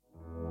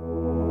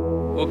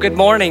Well, good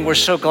morning. We're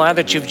so glad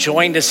that you've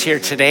joined us here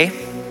today.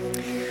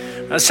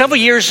 Several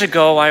years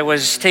ago, I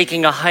was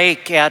taking a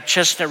hike at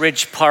Chestnut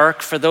Ridge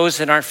Park. For those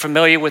that aren't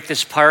familiar with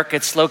this park,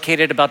 it's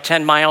located about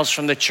 10 miles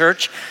from the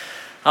church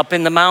up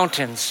in the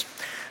mountains.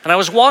 And I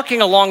was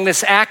walking along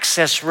this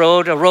access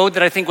road, a road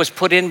that I think was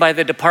put in by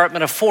the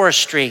Department of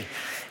Forestry.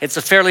 It's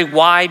a fairly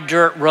wide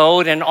dirt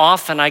road, and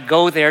often I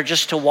go there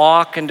just to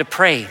walk and to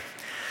pray.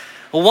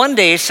 Well, one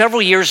day,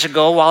 several years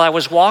ago, while I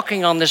was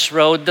walking on this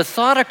road, the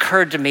thought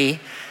occurred to me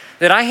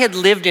that I had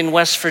lived in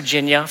West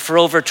Virginia for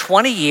over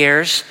 20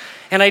 years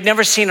and I'd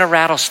never seen a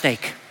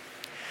rattlesnake.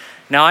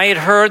 Now, I had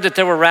heard that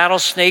there were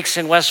rattlesnakes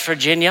in West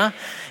Virginia,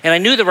 and I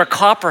knew there were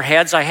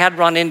copperheads. I had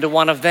run into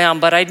one of them,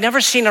 but I'd never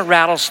seen a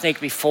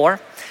rattlesnake before.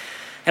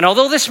 And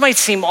although this might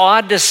seem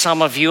odd to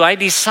some of you, I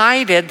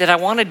decided that I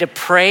wanted to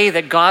pray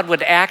that God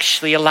would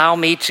actually allow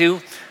me to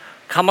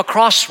come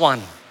across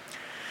one.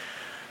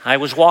 I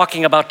was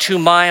walking about 2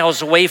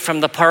 miles away from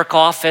the park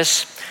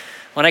office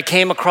when I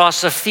came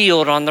across a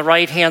field on the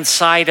right-hand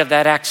side of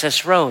that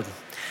access road.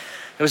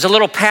 There was a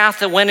little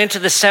path that went into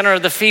the center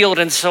of the field,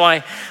 and so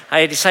I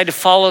decided to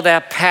follow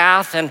that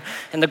path, and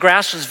the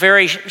grass was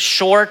very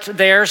short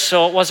there,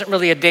 so it wasn't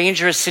really a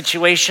dangerous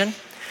situation.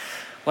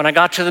 When I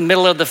got to the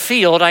middle of the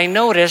field, I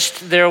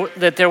noticed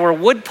that there were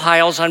wood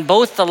piles on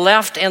both the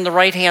left and the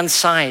right-hand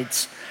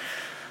sides.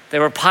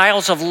 There were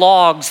piles of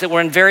logs that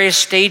were in various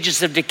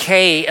stages of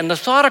decay, and the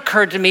thought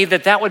occurred to me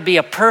that that would be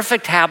a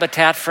perfect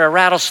habitat for a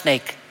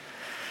rattlesnake.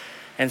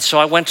 And so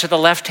I went to the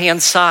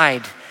left-hand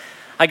side.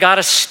 I got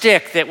a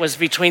stick that was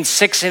between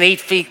 6 and 8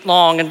 feet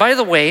long. And by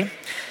the way,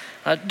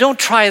 don't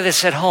try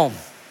this at home.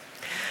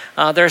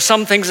 There are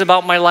some things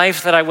about my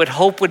life that I would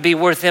hope would be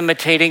worth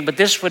imitating, but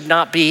this would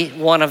not be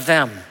one of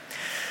them.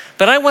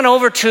 But I went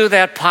over to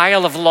that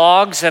pile of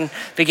logs and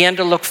began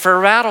to look for a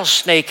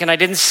rattlesnake, and I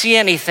didn't see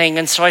anything.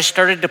 And so I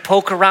started to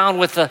poke around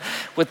with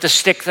the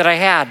stick that I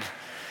had.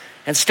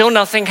 And still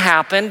nothing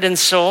happened, and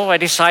so I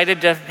decided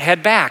to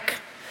head back.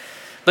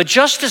 But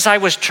just as I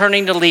was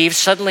turning to leave,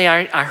 suddenly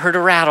I heard a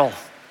rattle.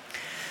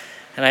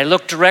 And I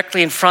looked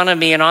directly in front of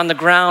me, and on the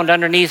ground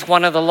underneath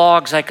one of the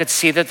logs, I could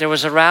see that there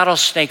was a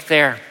rattlesnake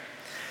there.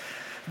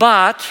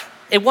 But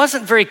it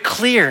wasn't very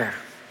clear.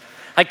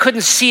 I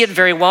couldn't see it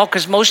very well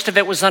because most of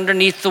it was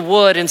underneath the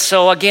wood. And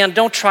so again,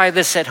 don't try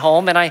this at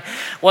home. And I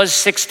was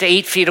 6 to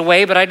 8 feet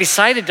away, but I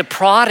decided to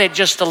prod it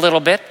just a little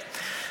bit.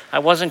 I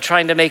wasn't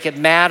trying to make it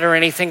mad or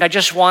anything. I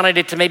just wanted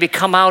it to maybe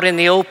come out in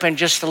the open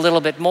just a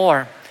little bit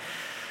more.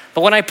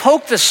 But when I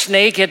poked the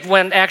snake, it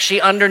went actually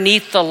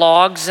underneath the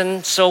logs,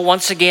 and so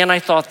once again, I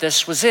thought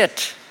this was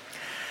it.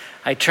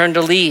 I turned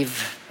to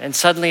leave, and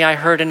suddenly I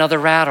heard another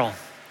rattle.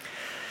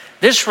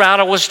 This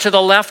rattle was to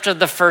the left of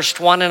the first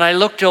one, and I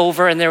looked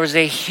over, and there was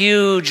a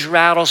huge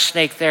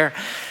rattlesnake there.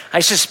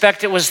 I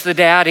suspect it was the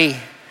daddy.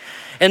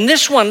 And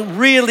this one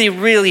really,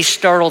 really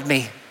startled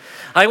me.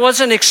 I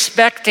wasn't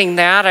expecting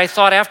that. I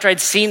thought after I'd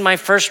seen my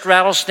first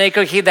rattlesnake,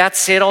 okay,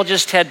 that's it, I'll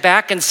just head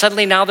back, and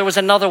suddenly now there was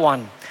another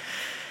one.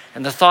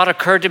 And the thought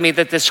occurred to me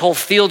that this whole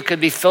field could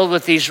be filled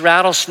with these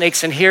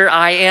rattlesnakes, and here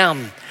I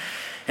am.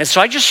 And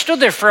so I just stood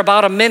there for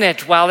about a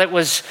minute while it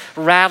was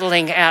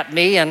rattling at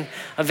me, and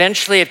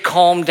eventually it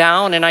calmed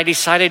down, and I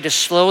decided to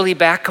slowly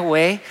back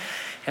away,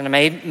 and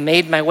I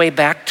made my way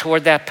back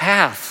toward that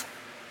path.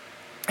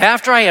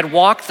 After I had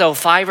walked, though,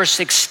 5 or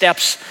 6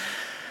 steps,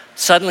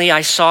 suddenly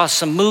I saw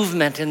some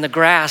movement in the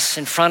grass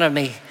in front of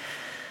me.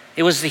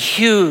 It was the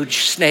huge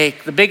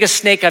snake, the biggest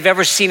snake I've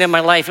ever seen in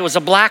my life. It was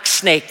a black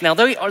snake. Now,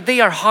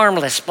 they are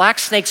harmless. Black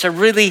snakes are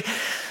really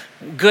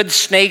good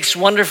snakes,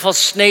 wonderful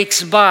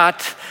snakes,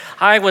 but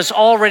I was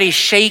already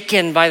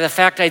shaken by the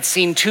fact I'd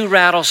seen 2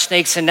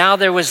 rattlesnakes, and now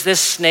there was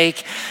this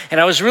snake, and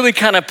I was really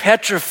kind of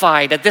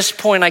petrified. At this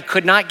point, I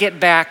could not get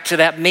back to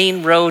that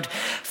main road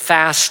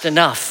fast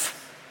enough.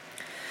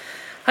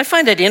 I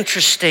find it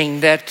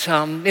interesting that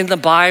in the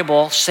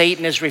Bible,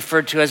 Satan is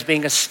referred to as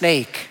being a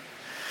snake.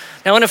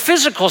 Now, in a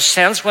physical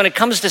sense, when it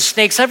comes to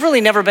snakes, I've really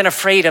never been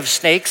afraid of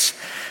snakes.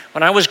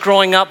 When I was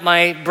growing up,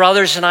 my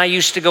brothers and I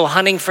used to go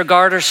hunting for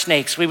garter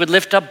snakes. We would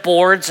lift up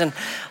boards, and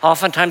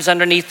oftentimes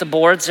underneath the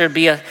boards, there'd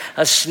be a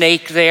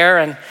snake there.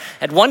 And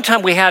at one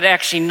time, we had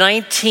actually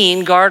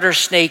 19 garter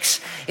snakes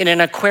in an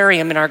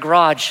aquarium in our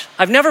garage.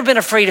 I've never been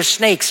afraid of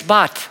snakes,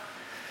 but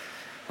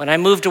when I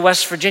moved to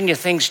West Virginia,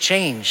 things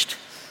changed.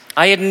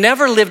 I had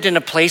never lived in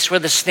a place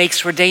where the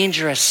snakes were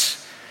dangerous,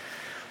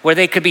 where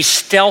they could be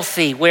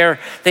stealthy, where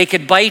they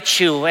could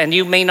bite you and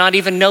you may not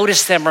even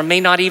notice them or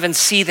may not even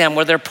see them,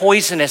 where they're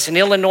poisonous. In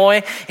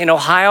Illinois, in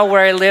Ohio,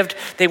 where I lived,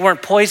 they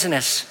weren't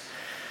poisonous.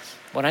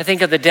 When I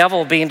think of the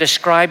devil being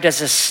described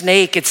as a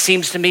snake, it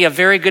seems to me a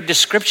very good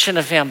description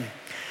of him.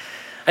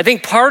 I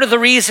think part of the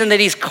reason that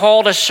he's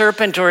called a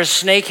serpent or a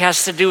snake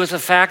has to do with the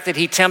fact that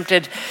he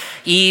tempted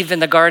Eve in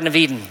the Garden of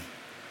Eden.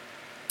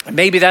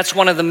 Maybe that's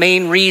one of the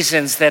main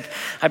reasons that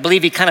I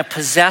believe he kind of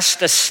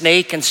possessed a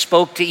snake and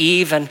spoke to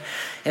Eve and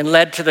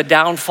led to the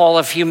downfall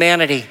of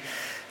humanity.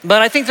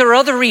 But I think there are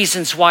other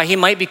reasons why he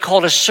might be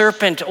called a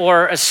serpent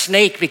or a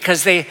snake,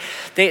 because they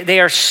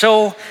are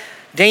so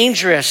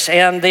dangerous,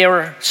 and they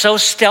are so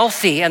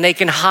stealthy, and they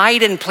can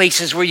hide in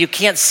places where you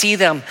can't see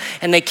them,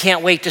 and they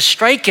can't wait to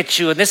strike at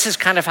you. And this is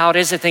kind of how it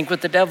is, I think,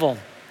 with the devil.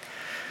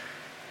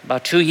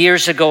 About 2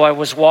 years ago, I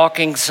was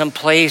walking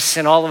someplace,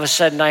 and all of a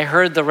sudden I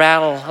heard the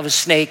rattle of a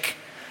snake.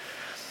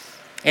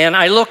 And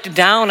I looked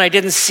down, I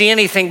didn't see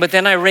anything, but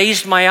then I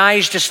raised my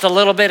eyes just a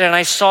little bit, and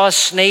I saw a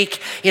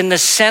snake in the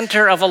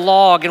center of a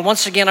log. And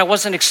once again, I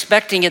wasn't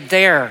expecting it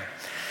there.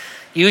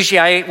 Usually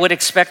I would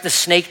expect the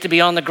snake to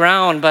be on the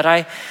ground, but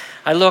I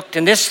looked,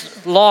 and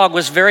this log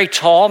was very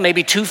tall,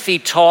 maybe 2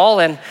 feet tall,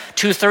 and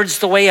 2/3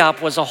 the way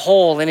up was a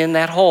hole, and in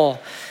that hole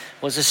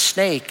was a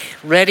snake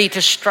ready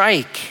to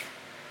strike.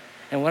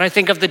 And when I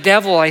think of the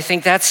devil, I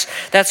think that's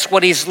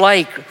what he's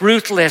like: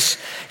 ruthless,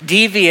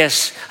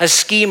 devious, a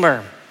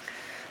schemer.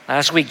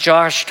 Last week,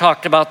 Josh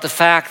talked about the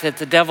fact that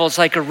the devil's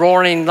like a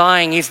roaring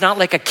lion. He's not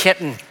like a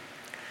kitten,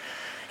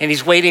 and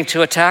he's waiting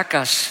to attack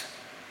us.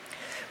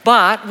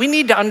 But we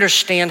need to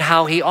understand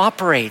how he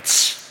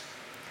operates.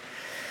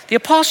 The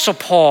Apostle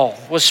Paul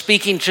was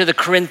speaking to the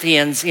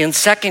Corinthians in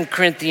 2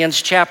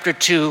 Corinthians chapter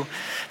 2,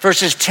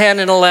 verses 10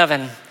 and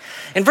 11.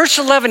 In verse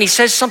 11, he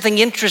says something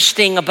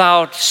interesting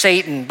about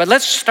Satan, but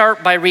let's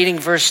start by reading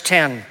verse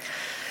 10.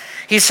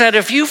 He said,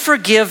 "If you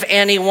forgive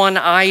anyone,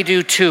 I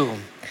do too.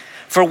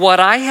 For what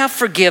I have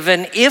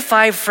forgiven, if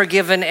I've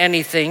forgiven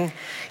anything,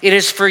 it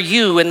is for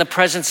you in the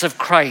presence of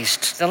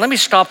Christ." Now let me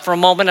stop for a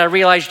moment. I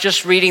realize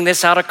just reading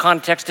this out of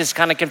context is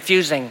kind of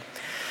confusing.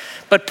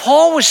 But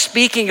Paul was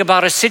speaking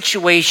about a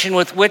situation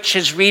with which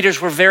his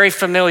readers were very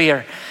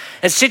familiar,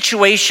 a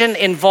situation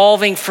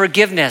involving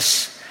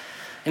forgiveness.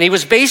 And he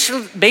was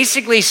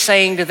basically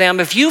saying to them,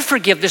 if you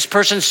forgive this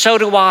person, so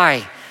do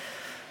I.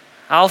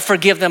 I'll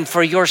forgive them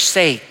for your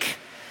sake.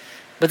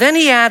 But then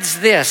he adds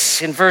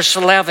this in verse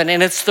 11,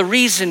 and it's the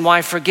reason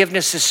why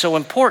forgiveness is so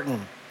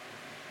important.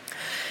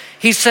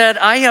 He said,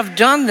 "I have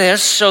done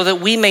this so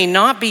that we may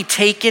not be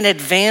taken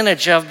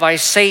advantage of by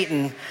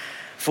Satan,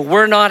 for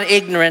we're not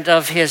ignorant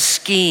of his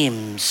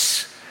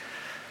schemes."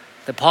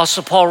 The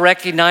Apostle Paul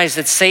recognized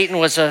that Satan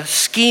was a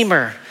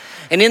schemer.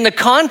 And in the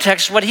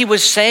context, what he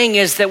was saying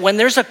is that when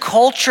there's a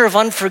culture of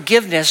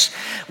unforgiveness,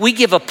 we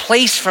give a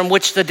place from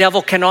which the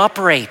devil can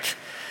operate.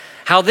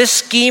 How this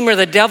schemer,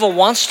 the devil,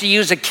 wants to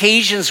use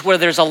occasions where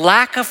there's a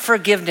lack of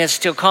forgiveness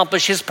to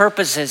accomplish his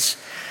purposes.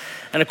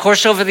 And of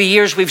course, over the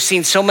years, we've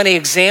seen so many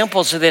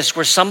examples of this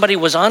where somebody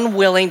was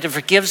unwilling to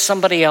forgive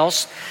somebody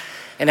else.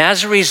 And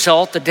as a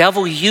result, the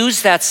devil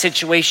used that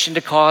situation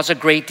to cause a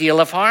great deal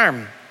of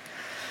harm.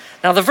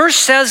 Now, the verse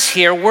says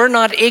here, we're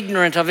not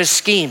ignorant of his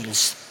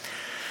schemes.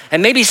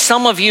 And maybe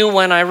some of you,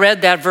 when I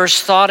read that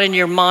verse, thought in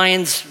your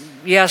minds,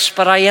 yes,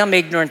 but I am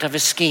ignorant of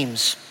his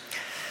schemes.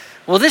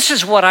 Well, this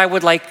is what I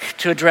would like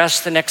to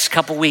address the next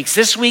couple weeks.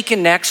 This week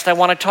and next, I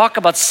want to talk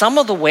about some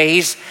of the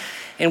ways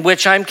in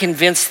which I'm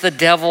convinced the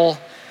devil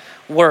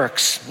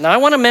works. Now, I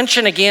want to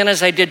mention again,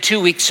 as I did 2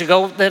 weeks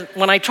ago, that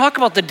when I talk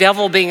about the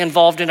devil being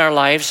involved in our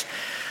lives,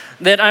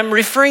 that I'm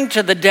referring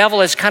to the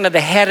devil as kind of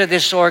the head of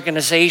this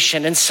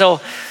organization. And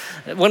so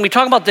when we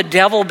talk about the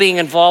devil being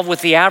involved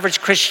with the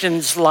average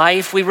Christian's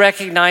life, we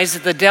recognize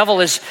that the devil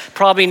is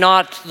probably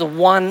not the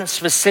one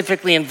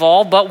specifically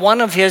involved, but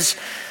one of his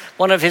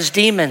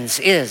demons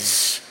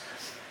is.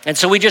 And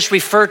so we just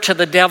refer to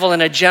the devil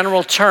in a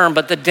general term,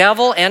 but the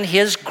devil and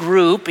his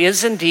group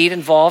is indeed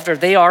involved, or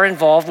they are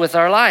involved with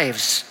our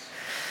lives.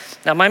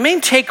 Now, my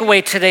main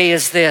takeaway today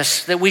is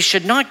this, that we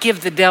should not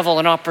give the devil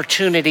an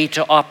opportunity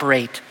to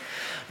operate.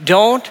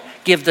 Don't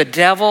give the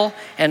devil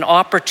an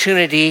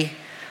opportunity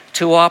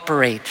to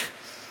operate.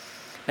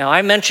 Now,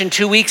 I mentioned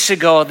 2 weeks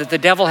ago that the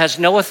devil has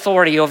no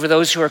authority over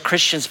those who are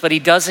Christians, but he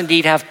does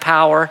indeed have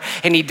power,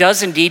 and he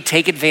does indeed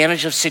take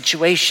advantage of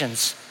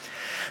situations.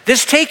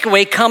 This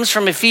takeaway comes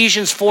from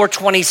Ephesians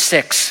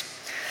 4:26.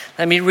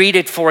 Let me read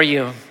it for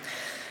you.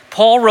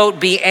 Paul wrote,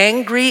 "Be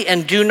angry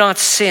and do not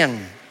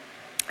sin.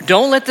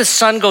 Don't let the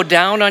sun go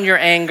down on your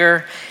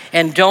anger,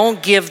 and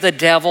don't give the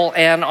devil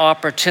an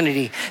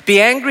opportunity."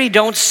 Be angry,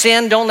 don't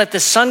sin, don't let the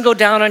sun go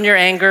down on your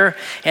anger,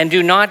 and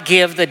do not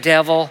give the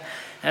devil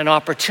an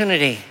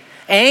opportunity.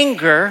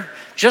 Anger,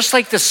 just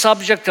like the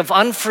subject of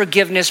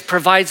unforgiveness,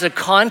 provides a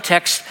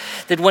context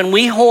that when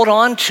we hold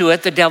on to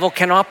it, the devil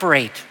can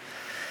operate.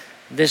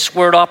 This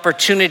word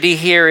opportunity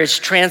here is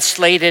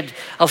translated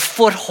a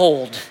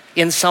foothold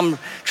in some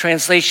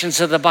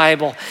translations of the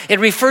Bible. It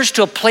refers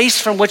to a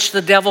place from which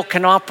the devil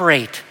can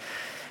operate.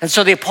 And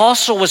so the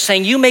apostle was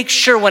saying, you make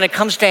sure when it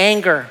comes to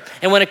anger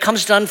and when it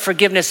comes to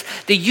unforgiveness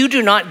that you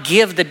do not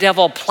give the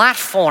devil a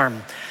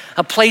platform,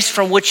 a place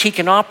from which he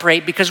can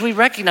operate, because we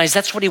recognize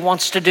that's what he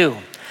wants to do.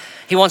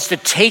 He wants to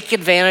take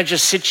advantage of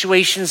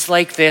situations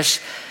like this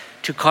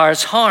to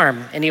cause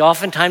harm, and he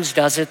oftentimes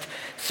does it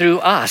through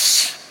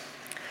us.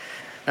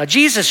 Now,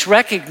 Jesus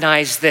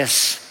recognized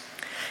this.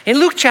 In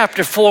Luke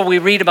chapter 4, we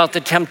read about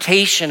the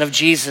temptation of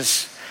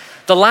Jesus.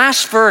 The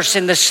last verse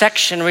in this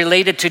section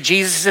related to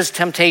Jesus'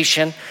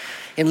 temptation.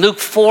 In Luke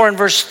 4 and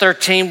verse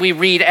 13, we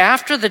read,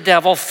 "After the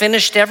devil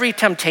finished every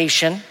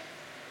temptation,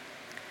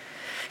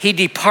 he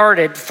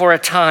departed for a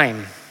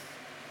time."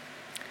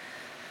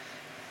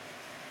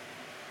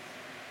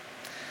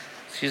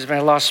 Excuse me,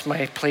 I lost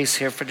my place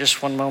here for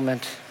just one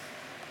moment.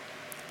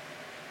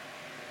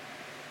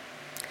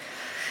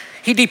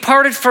 He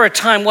departed for a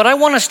time. What I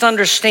want us to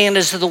understand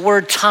is that the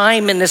word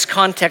time in this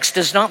context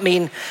does not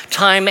mean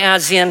time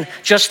as in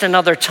just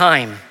another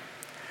time.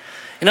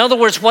 In other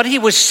words, what he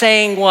was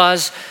saying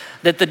was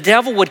that the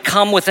devil would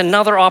come with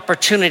another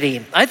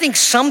opportunity. I think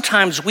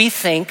sometimes we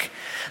think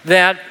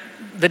that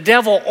the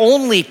devil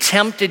only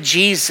tempted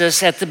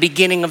Jesus at the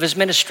beginning of his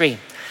ministry.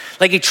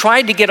 Like he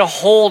tried to get a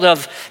hold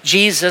of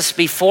Jesus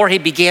before he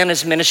began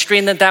his ministry,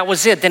 and that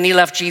was it. Then he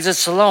left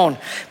Jesus alone.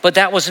 But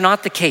that was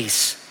not the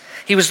case.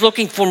 He was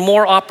looking for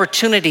more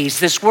opportunities.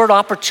 This word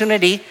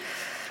opportunity,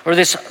 or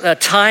this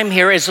time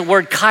here, is the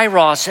word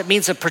kairos. It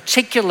means a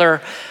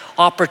particular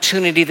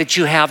opportunity that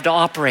you have to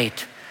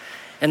operate.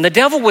 And the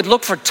devil would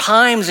look for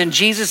times in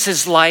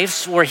Jesus'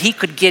 life where he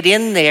could get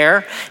in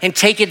there and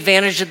take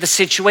advantage of the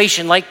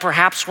situation, like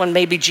perhaps when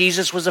maybe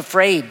Jesus was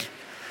afraid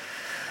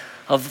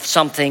of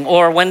something,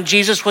 or when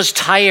Jesus was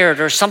tired,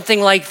 or something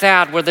like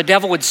that, where the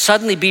devil would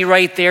suddenly be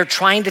right there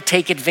trying to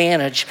take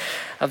advantage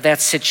of that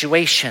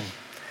situation.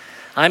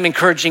 I'm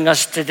encouraging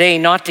us today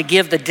not to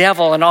give the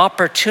devil an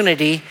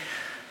opportunity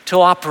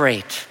to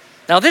operate.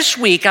 Now this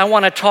week, I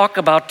want to talk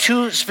about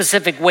two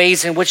specific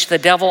ways in which the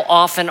devil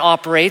often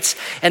operates,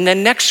 and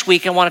then next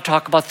week, I want to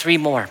talk about three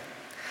more.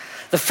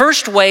 The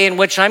first way in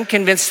which I'm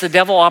convinced the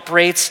devil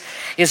operates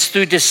is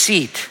through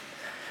deceit.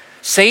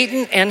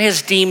 Satan and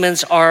his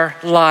demons are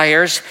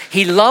liars.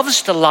 He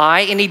loves to lie,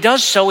 and he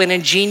does so in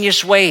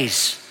ingenious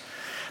ways.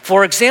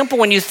 For example,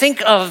 when you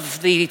think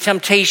of the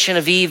temptation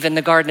of Eve in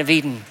the Garden of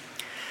Eden,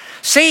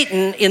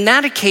 Satan, in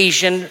that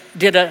occasion,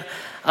 did a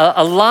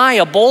lie,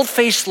 a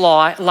bold-faced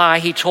lie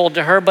he told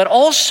to her, but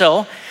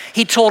also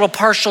he told a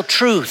partial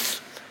truth,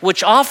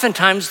 which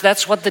oftentimes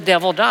that's what the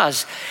devil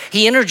does.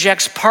 He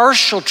interjects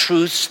partial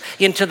truths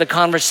into the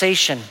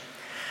conversation.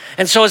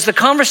 And so as the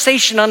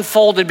conversation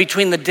unfolded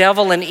between the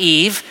devil and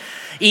Eve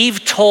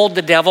told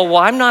the devil, well,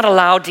 I'm not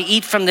allowed to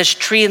eat from this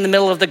tree in the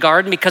middle of the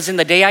garden because in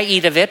the day I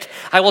eat of it,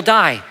 I will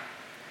die.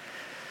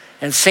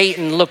 And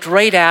Satan looked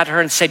right at her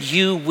and said,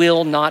 you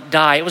will not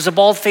die. It was a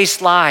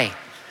bald-faced lie.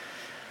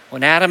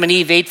 When Adam and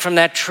Eve ate from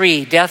that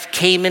tree, death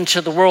came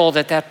into the world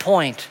at that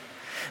point.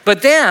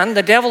 But then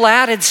the devil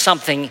added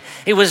something.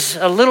 It was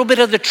a little bit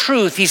of the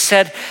truth. He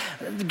said,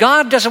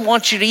 God doesn't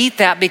want you to eat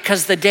that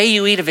because the day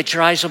you eat of it,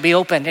 your eyes will be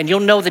opened and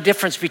you'll know the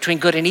difference between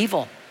good and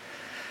evil.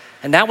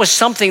 And that was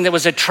something that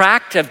was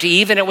attractive to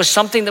Eve, and it was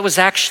something that was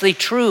actually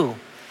true.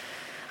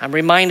 I'm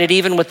reminded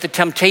even with the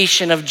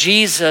temptation of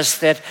Jesus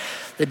that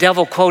the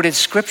devil quoted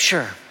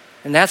scripture,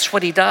 and that's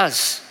what he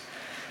does.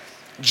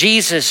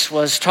 Jesus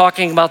was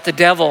talking about the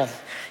devil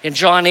in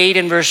John 8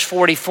 and verse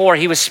 44.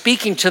 He was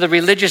speaking to the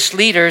religious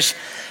leaders,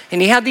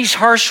 and he had these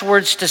harsh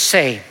words to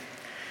say.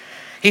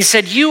 He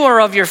said, you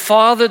are of your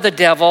father, the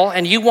devil,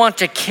 and you want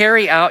to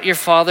carry out your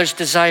father's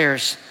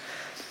desires.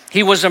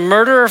 He was a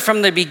murderer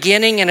from the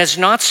beginning and has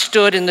not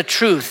stood in the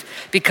truth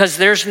because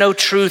there's no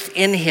truth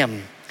in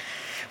him.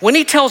 When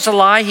he tells a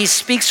lie, he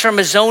speaks from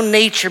his own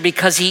nature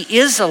because he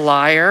is a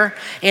liar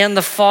and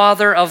the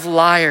father of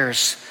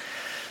liars.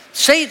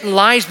 Satan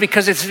lies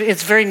because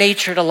it's very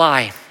nature to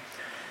lie.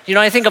 You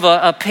know, I think of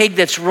a pig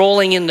that's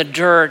rolling in the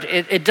dirt.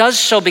 It does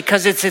so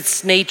because it's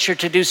its nature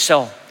to do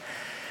so.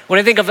 When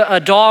I think of a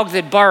dog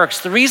that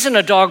barks, the reason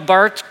a dog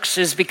barks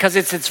is because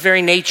it's its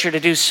very nature to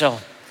do so.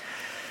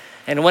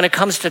 And when it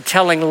comes to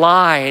telling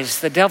lies,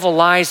 the devil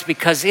lies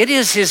because it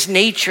is his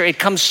nature. It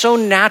comes so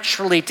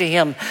naturally to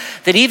him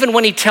that even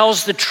when he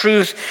tells the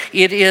truth,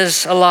 it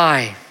is a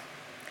lie.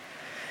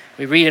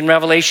 We read in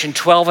Revelation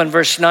 12 and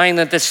verse 9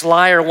 that this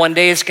liar one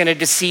day is going to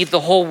deceive the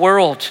whole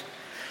world.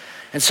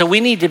 And so we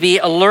need to be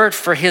alert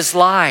for his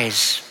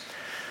lies.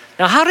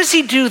 Now, how does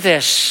he do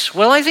this?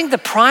 Well, I think the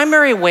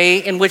primary way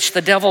in which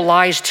the devil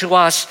lies to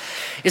us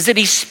is that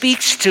he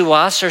speaks to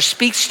us or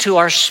speaks to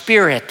our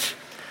spirit.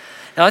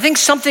 Now, I think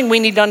something we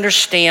need to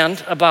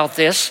understand about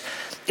this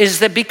is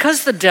that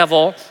because the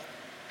devil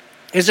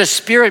is a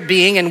spirit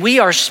being and we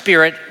are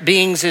spirit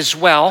beings as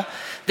well,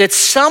 that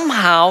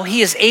somehow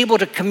he is able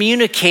to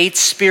communicate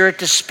spirit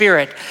to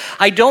spirit.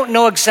 I don't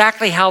know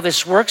exactly how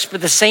this works, but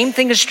the same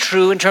thing is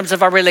true in terms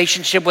of our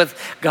relationship with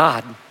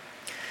God.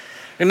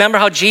 Remember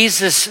how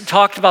Jesus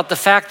talked about the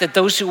fact that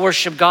those who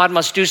worship God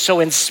must do so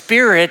in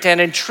spirit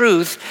and in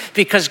truth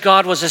because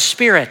God was a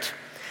spirit.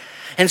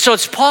 And so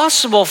it's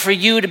possible for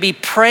you to be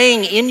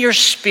praying in your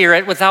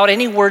spirit without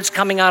any words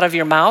coming out of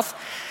your mouth,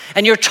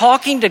 and you're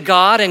talking to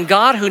God, and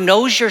God, who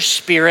knows your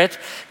spirit,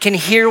 can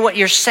hear what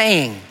you're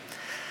saying.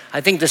 I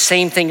think the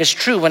same thing is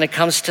true when it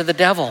comes to the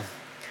devil.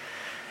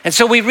 And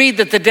so we read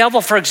that the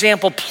devil, for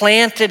example,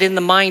 planted in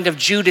the mind of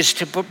Judas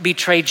to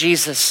betray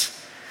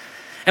Jesus.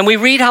 And we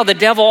read how the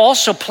devil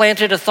also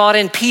planted a thought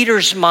in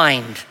Peter's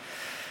mind.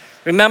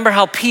 Remember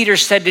how Peter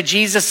said to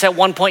Jesus at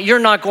one point, "You're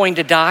not going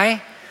to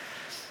die."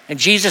 And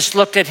Jesus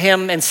looked at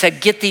him and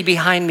said, "Get thee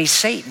behind me,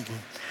 Satan."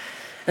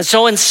 And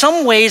so in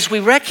some ways, we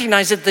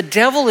recognize that the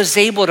devil is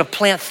able to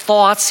plant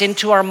thoughts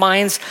into our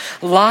minds,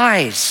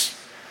 lies.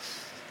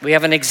 We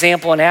have an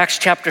example in Acts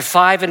chapter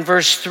 5 and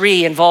verse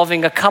 3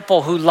 involving a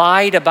couple who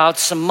lied about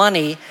some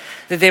money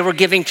that they were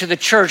giving to the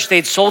church.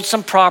 They'd sold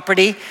some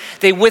property.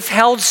 They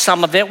withheld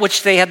some of it,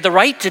 which they had the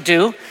right to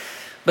do,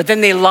 but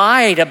then they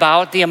lied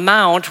about the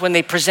amount when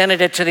they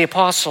presented it to the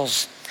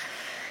apostles.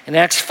 In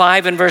Acts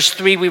 5 and verse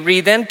 3, we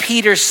read, "Then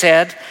Peter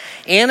said,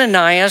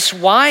 'Ananias,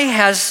 why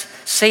has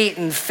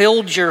Satan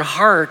filled your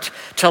heart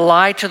to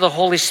lie to the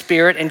Holy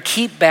Spirit and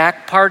keep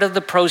back part of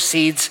the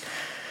proceeds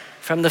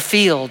from the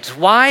field?'"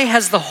 Why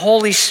has the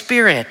Holy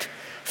Spirit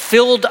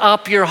filled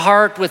up your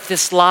heart with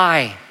this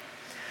lie?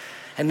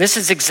 And this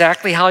is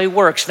exactly how he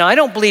works. Now, I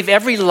don't believe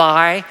every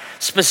lie,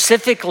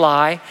 specific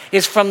lie,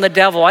 is from the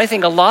devil. I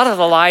think a lot of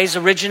the lies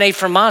originate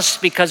from us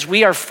because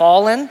we are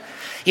fallen.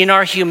 In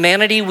our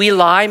humanity, we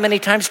lie many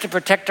times to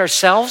protect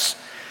ourselves.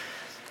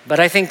 But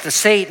I think that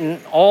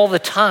Satan all the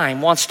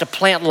time wants to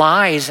plant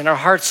lies in our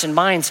hearts and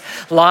minds.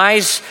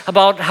 Lies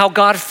about how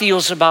God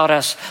feels about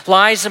us.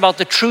 Lies about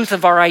the truth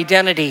of our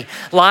identity.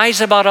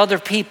 Lies about other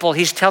people.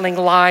 He's telling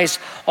lies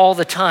all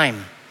the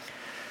time.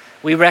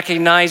 We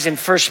recognize in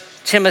 1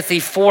 Timothy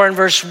 4 and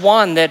verse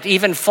 1 that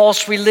even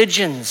false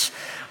religions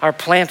are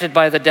planted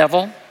by the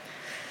devil.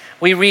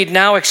 We read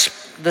now,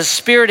 the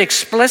Spirit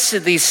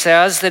explicitly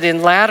says that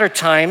in latter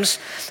times,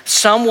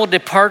 some will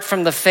depart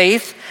from the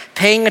faith,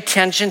 paying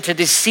attention to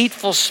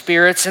deceitful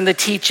spirits and the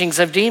teachings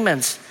of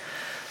demons.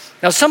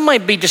 Now, some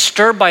might be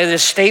disturbed by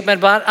this statement,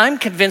 but I'm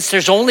convinced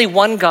there's only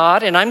one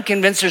God, and I'm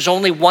convinced there's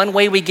only one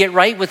way we get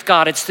right with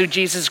God. It's through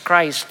Jesus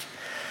Christ.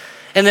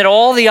 And that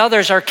all the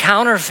others are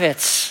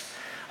counterfeits.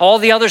 All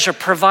the others are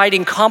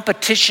providing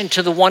competition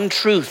to the one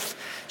truth.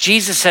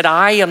 Jesus said,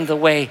 "I am the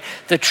way,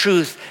 the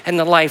truth, and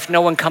the life.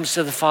 No one comes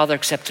to the Father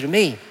except through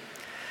me."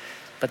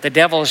 But the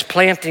devil is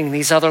planting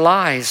these other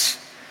lies.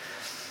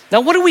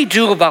 Now, what do we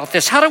do about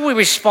this? How do we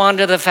respond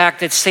to the fact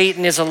that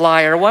Satan is a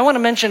liar? Well, I want to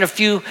mention a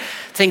few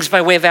things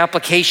by way of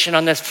application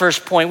on this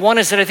first point. One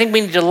is that I think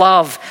we need to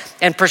love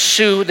and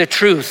pursue the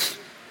truth.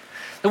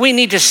 That we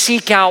need to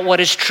seek out what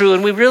is true,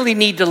 and we really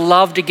need to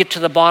love to get to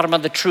the bottom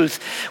of the truth,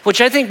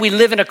 which I think we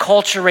live in a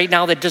culture right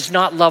now that does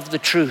not love the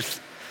truth.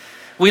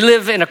 We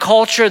live in a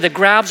culture that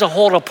grabs a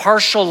hold of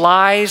partial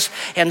lies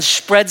and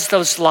spreads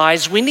those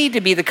lies. We need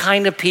to be the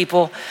kind of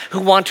people who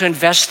want to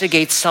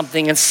investigate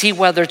something and see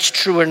whether it's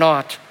true or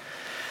not.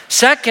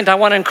 Second, I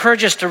want to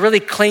encourage us to really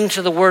cling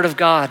to the Word of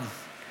God.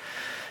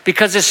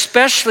 Because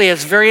especially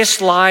as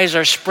various lies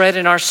are spread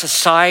in our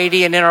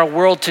society and in our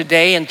world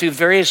today and through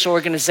various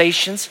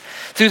organizations,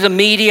 through the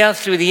media,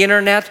 through the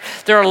internet,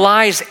 there are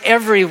lies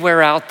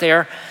everywhere out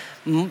there.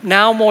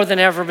 Now more than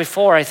ever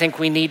before, I think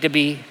we need to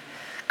be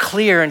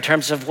clear in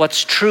terms of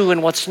what's true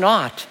and what's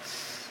not.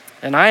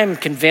 And I am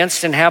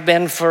convinced, and have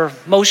been for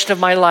most of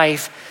my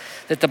life,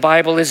 that the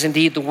Bible is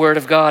indeed the Word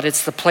of God.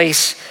 It's the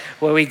place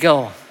where we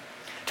go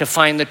to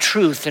find the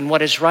truth and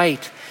what is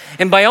right.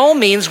 And by all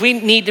means, we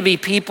need to be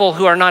people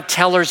who are not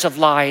tellers of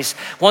lies,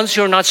 ones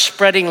who are not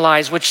spreading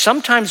lies, which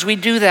sometimes we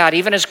do that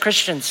even as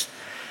Christians.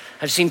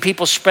 I've seen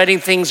people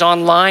spreading things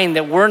online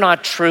that were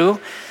not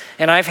true,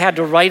 and I've had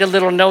to write a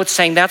little note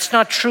saying, "That's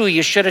not true.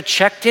 You should have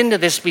checked into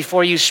this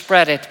before you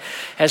spread it."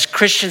 As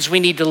Christians, we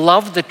need to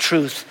love the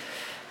truth.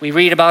 We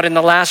read about in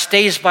the last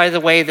days, by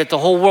the way, that the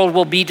whole world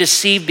will be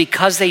deceived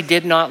because they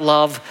did not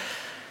love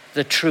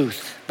the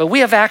truth. But we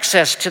have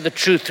access to the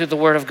truth through the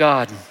Word of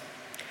God.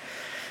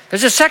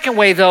 There's a second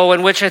way, though,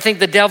 in which I think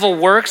the devil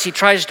works. He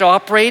tries to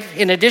operate.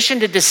 In addition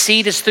to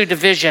deceit, is through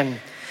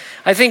division.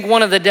 I think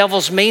one of the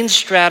devil's main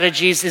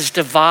strategies is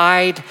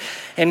divide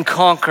and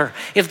conquer.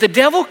 If the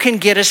devil can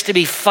get us to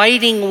be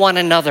fighting one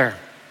another,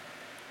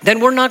 then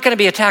we're not going to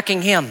be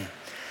attacking him.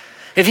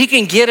 If he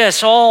can get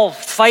us all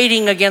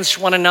fighting against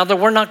one another,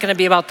 we're not going to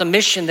be about the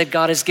mission that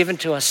God has given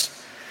to us.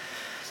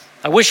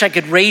 I wish I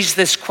could raise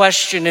this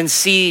question and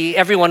see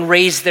everyone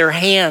raise their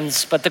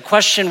hands, but the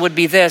question would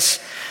be this: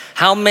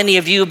 how many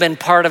of you have been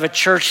part of a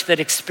church that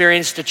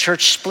experienced a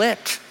church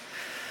split?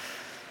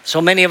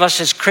 So many of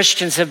us as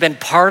Christians have been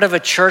part of a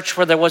church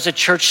where there was a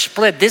church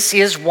split. This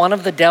is one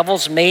of the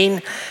devil's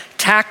main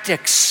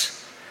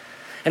tactics.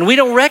 And we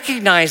don't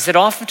recognize that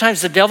oftentimes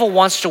the devil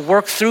wants to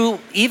work through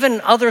even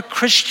other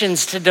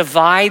Christians to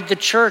divide the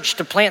church,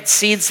 to plant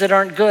seeds that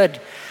aren't good.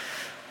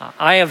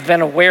 I have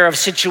been aware of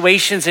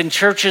situations in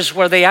churches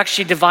where they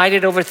actually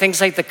divided over things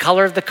like the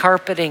color of the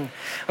carpeting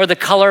or the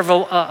color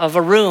of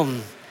a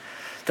room,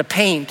 the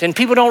paint. And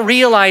people don't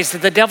realize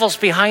that the devil's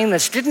behind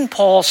this. Didn't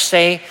Paul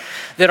say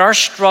that our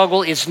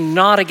struggle is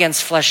not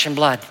against flesh and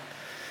blood?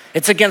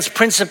 It's against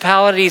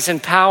principalities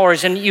and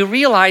powers. And you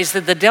realize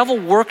that the devil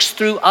works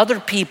through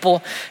other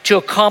people to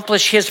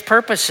accomplish his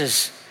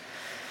purposes.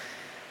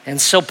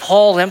 And so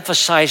Paul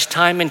emphasized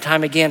time and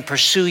time again,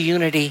 pursue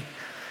unity,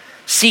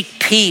 seek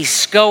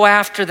peace, go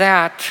after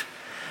that.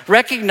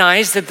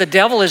 Recognize that the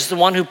devil is the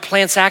one who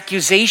plants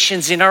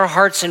accusations in our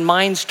hearts and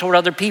minds toward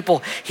other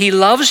people. He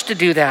loves to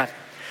do that.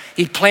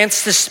 He plants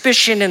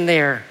suspicion in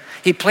there.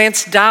 He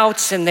plants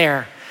doubts in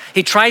there.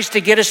 He tries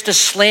to get us to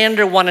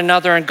slander one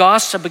another and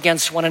gossip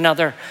against one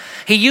another.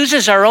 He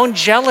uses our own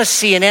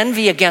jealousy and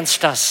envy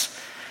against us.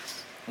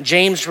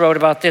 James wrote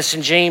about this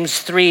in James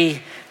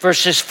 3,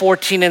 verses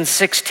 14 and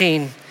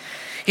 16.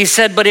 He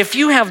said, "But if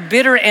you have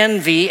bitter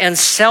envy and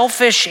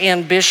selfish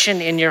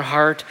ambition in your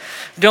heart,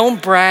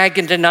 don't brag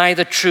and deny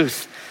the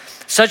truth.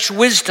 Such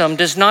wisdom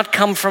does not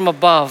come from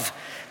above,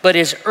 but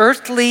is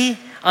earthly,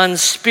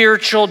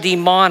 unspiritual,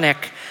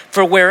 demonic.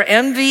 For where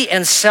envy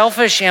and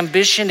selfish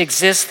ambition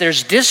exist,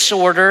 there's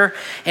disorder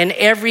and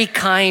every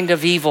kind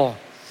of evil."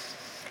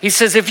 He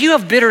says, if you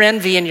have bitter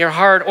envy in your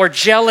heart or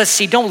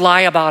jealousy, don't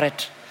lie about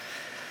it.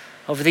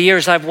 Over the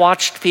years, I've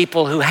watched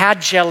people who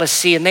had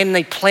jealousy and then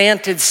they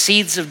planted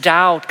seeds of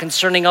doubt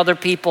concerning other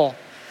people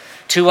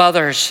to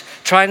others,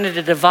 trying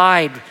to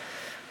divide.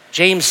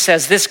 James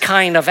says this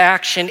kind of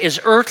action is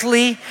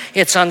earthly,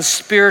 it's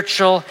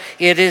unspiritual,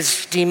 it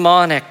is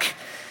demonic,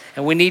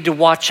 and we need to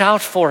watch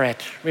out for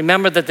it.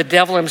 Remember that the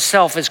devil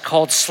himself is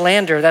called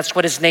slander. That's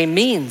what his name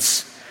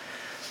means.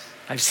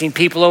 I've seen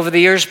people over the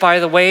years, by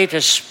the way,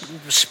 to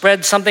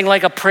spread something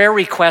like a prayer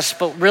request,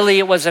 but really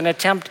it was an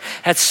attempt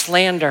at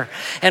slander.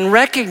 And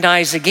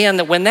recognize again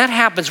that when that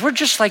happens, we're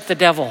just like the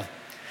devil.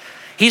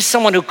 He's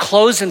someone who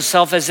clothes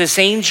himself as this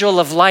angel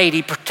of light.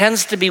 He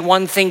pretends to be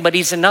one thing, but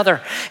he's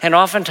another. And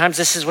oftentimes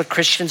this is what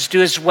Christians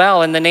do as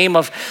well. In the name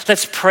of,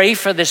 let's pray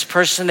for this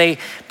person, they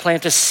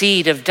plant a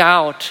seed of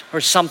doubt or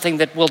something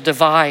that will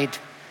divide.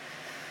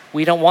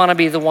 We don't want to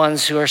be the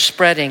ones who are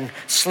spreading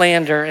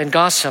slander and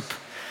gossip.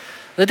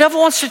 The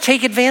devil wants to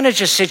take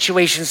advantage of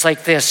situations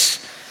like this.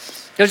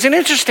 There's an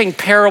interesting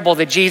parable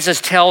that Jesus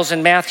tells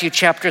in Matthew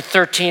chapter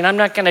 13. I'm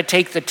not going to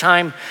take the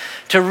time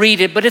to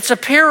read it, but it's a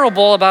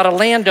parable about a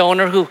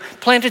landowner who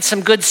planted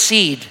some good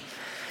seed.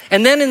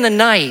 And then in the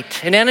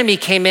night, an enemy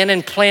came in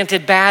and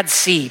planted bad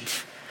seed.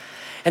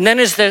 And then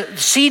as the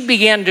seed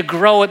began to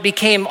grow, it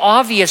became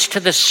obvious to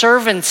the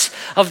servants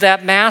of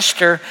that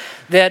master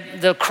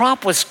that the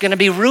crop was going to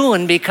be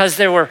ruined because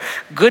there were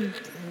good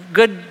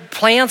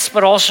plants,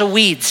 but also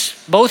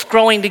weeds, both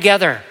growing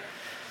together.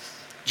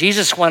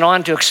 Jesus went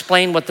on to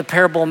explain what the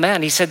parable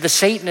meant. He said the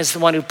Satan is the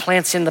one who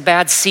plants in the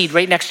bad seed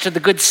right next to the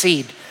good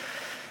seed.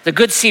 The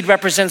good seed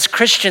represents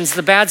Christians.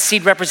 The bad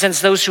seed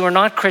represents those who are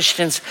not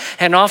Christians.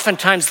 And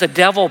oftentimes the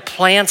devil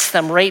plants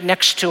them right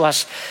next to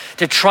us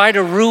to try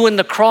to ruin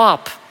the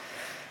crop.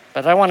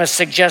 But I want to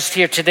suggest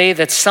here today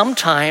that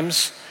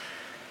sometimes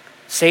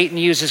Satan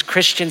uses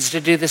Christians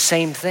to do the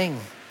same thing.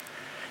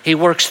 He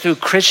works through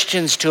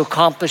Christians to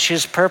accomplish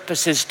his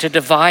purposes, to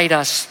divide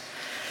us.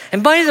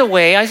 And by the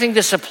way, I think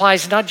this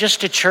applies not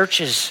just to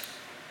churches.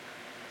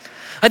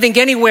 I think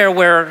anywhere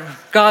where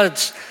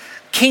God's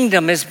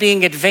kingdom is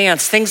being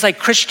advanced, things like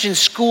Christian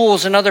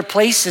schools and other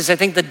places, I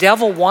think the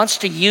devil wants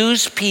to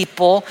use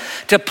people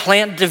to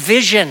plant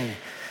division.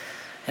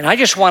 And I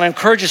just want to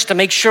encourage us to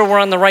make sure we're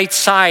on the right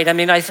side. I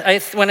mean,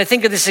 when I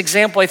think of this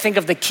example, I think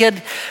of the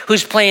kid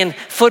who's playing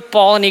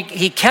football and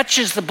he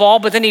catches the ball,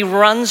 but then he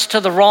runs to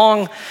the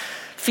wrong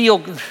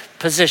field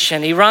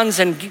position. He runs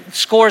and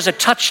scores a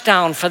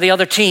touchdown for the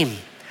other team.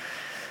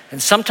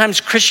 And sometimes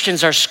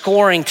Christians are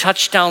scoring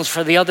touchdowns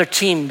for the other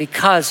team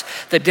because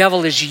the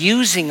devil is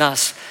using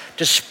us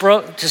to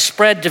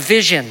spread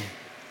division.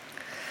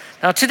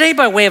 Now today,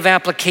 by way of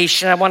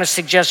application, I want to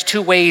suggest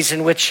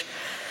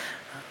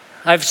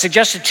I've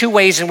suggested two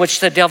ways in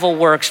which the devil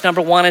works. Number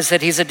one is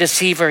that he's a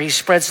deceiver. He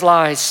spreads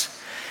lies.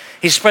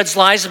 He spreads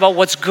lies about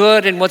what's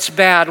good and what's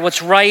bad,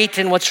 what's right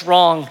and what's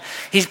wrong.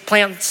 He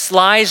plants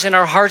lies in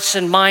our hearts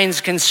and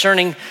minds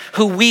concerning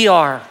who we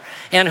are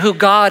and who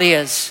God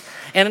is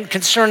and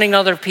concerning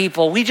other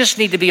people. We just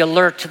need to be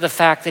alert to the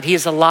fact that he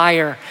is a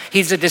liar,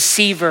 he's a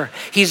deceiver,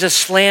 he's a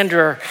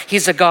slanderer,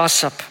 he's a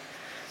gossip.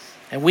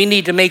 And we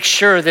need to make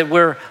sure that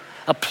we're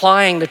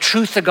applying the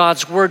truth of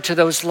God's word to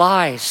those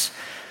lies.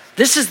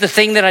 This is the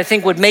thing that I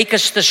think would make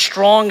us the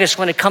strongest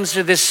when it comes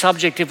to this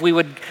subject if we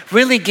would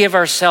really give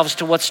ourselves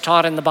to what's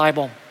taught in the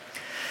Bible.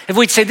 If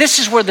we'd say, this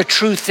is where the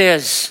truth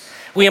is.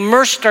 We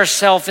immersed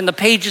ourselves in the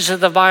pages of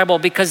the Bible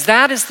because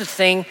that is the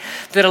thing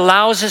that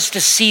allows us to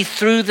see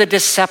through the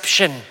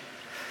deception.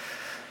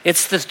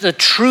 It's the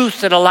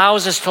truth that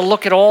allows us to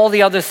look at all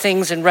the other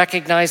things and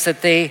recognize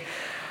that they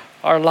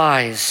are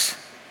lies.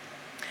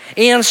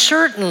 And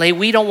certainly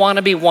we don't want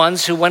to be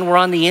ones who, when we're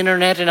on the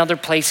internet and other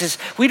places,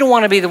 we don't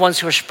want to be the ones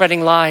who are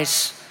spreading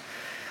lies,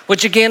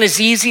 which again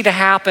is easy to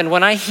happen.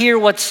 When I hear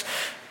what's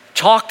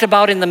talked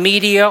about in the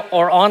media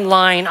or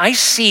online, I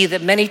see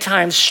that many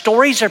times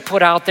stories are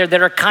put out there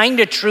that are kind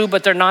of true,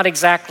 but they're not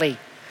exactly.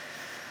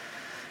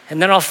 And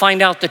then I'll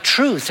find out the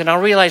truth and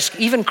I'll realize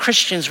even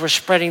Christians were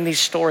spreading these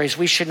stories.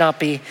 We should not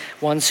be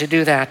ones who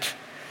do that.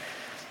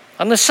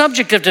 On the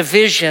subject of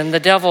division, the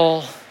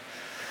devil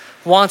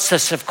wants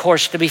us, of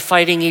course, to be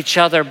fighting each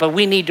other, but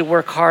we need to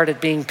work hard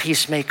at being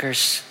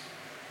peacemakers.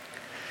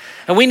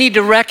 And we need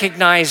to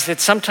recognize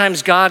that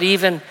sometimes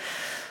the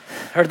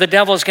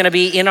devil is going to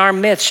be in our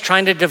midst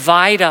trying to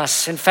divide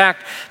us. In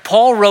fact,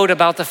 Paul wrote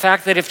about the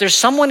fact that if there's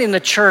someone in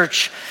the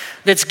church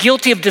that's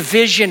guilty of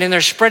division and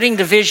they're spreading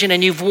division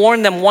and you've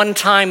warned them one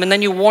time and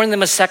then you warn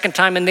them a second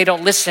time and they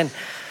don't listen,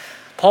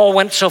 Paul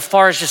went so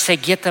far as to say,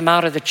 get them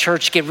out of the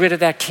church, get rid of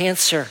that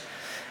cancer.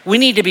 We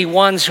need to be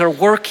ones who are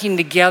working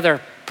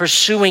together,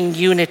 pursuing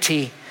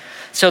unity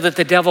so that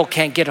the devil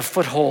can't get a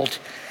foothold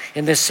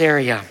in this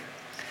area.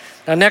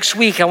 Now, next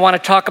week, I want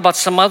to talk about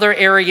some other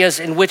areas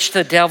in which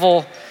the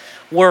devil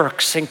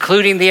works,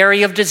 including the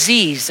area of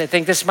disease. I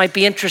think this might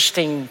be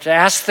interesting to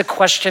ask the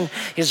question,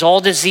 is all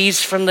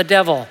disease from the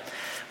devil?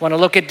 I want to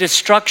look at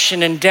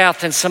destruction and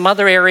death and some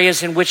other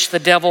areas in which the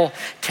devil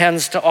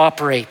tends to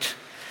operate.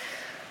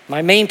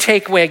 My main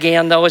takeaway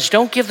again, though, is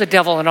don't give the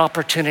devil an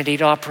opportunity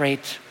to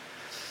operate.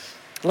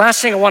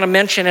 Last thing I want to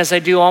mention, as I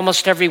do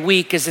almost every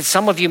week, is that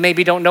some of you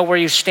maybe don't know where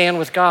you stand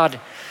with God.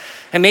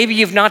 And maybe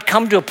you've not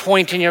come to a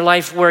point in your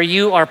life where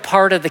you are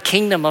part of the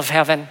kingdom of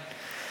heaven.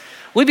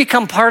 We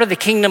become part of the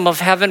kingdom of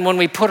heaven when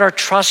we put our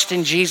trust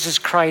in Jesus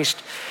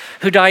Christ,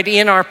 who died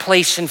in our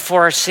place and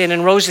for our sin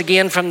and rose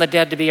again from the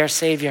dead to be our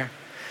Savior.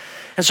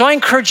 And so I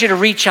encourage you to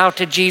reach out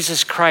to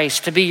Jesus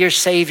Christ to be your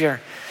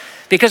Savior.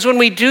 Because when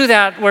we do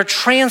that, we're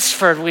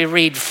transferred, we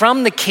read,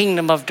 from the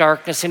kingdom of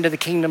darkness into the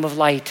kingdom of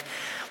light.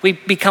 We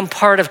become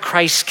part of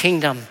Christ's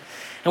kingdom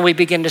and we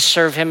begin to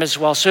serve him as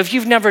well. So if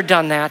you've never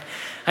done that,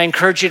 I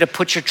encourage you to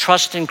put your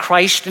trust in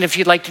Christ. And if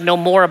you'd like to know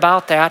more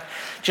about that,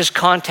 just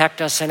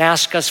contact us and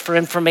ask us for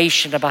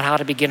information about how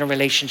to begin a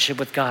relationship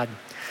with God.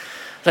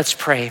 Let's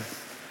pray.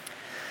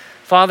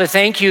 Father,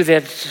 thank you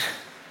that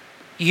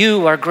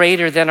you are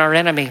greater than our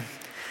enemy.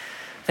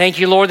 Thank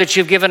you, Lord, that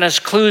you've given us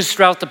clues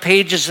throughout the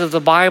pages of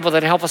the Bible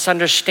that help us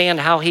understand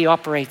how he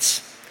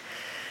operates.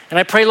 And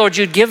I pray, Lord,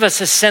 you'd give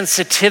us a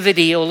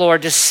sensitivity, oh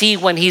Lord, to see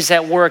when he's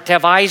at work, to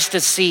have eyes to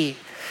see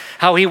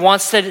how he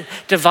wants to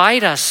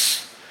divide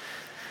us,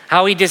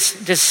 how he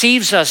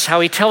deceives us, how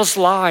he tells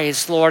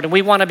lies, Lord. And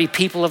we want to be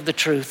people of the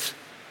truth.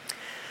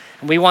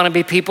 And we want to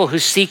be people who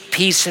seek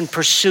peace and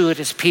pursue it,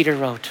 as Peter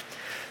wrote.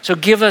 So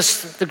give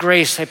us the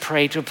grace, I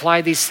pray, to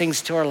apply these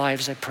things to our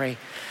lives, I pray.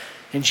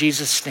 In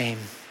Jesus' name.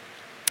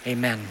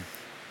 Amen.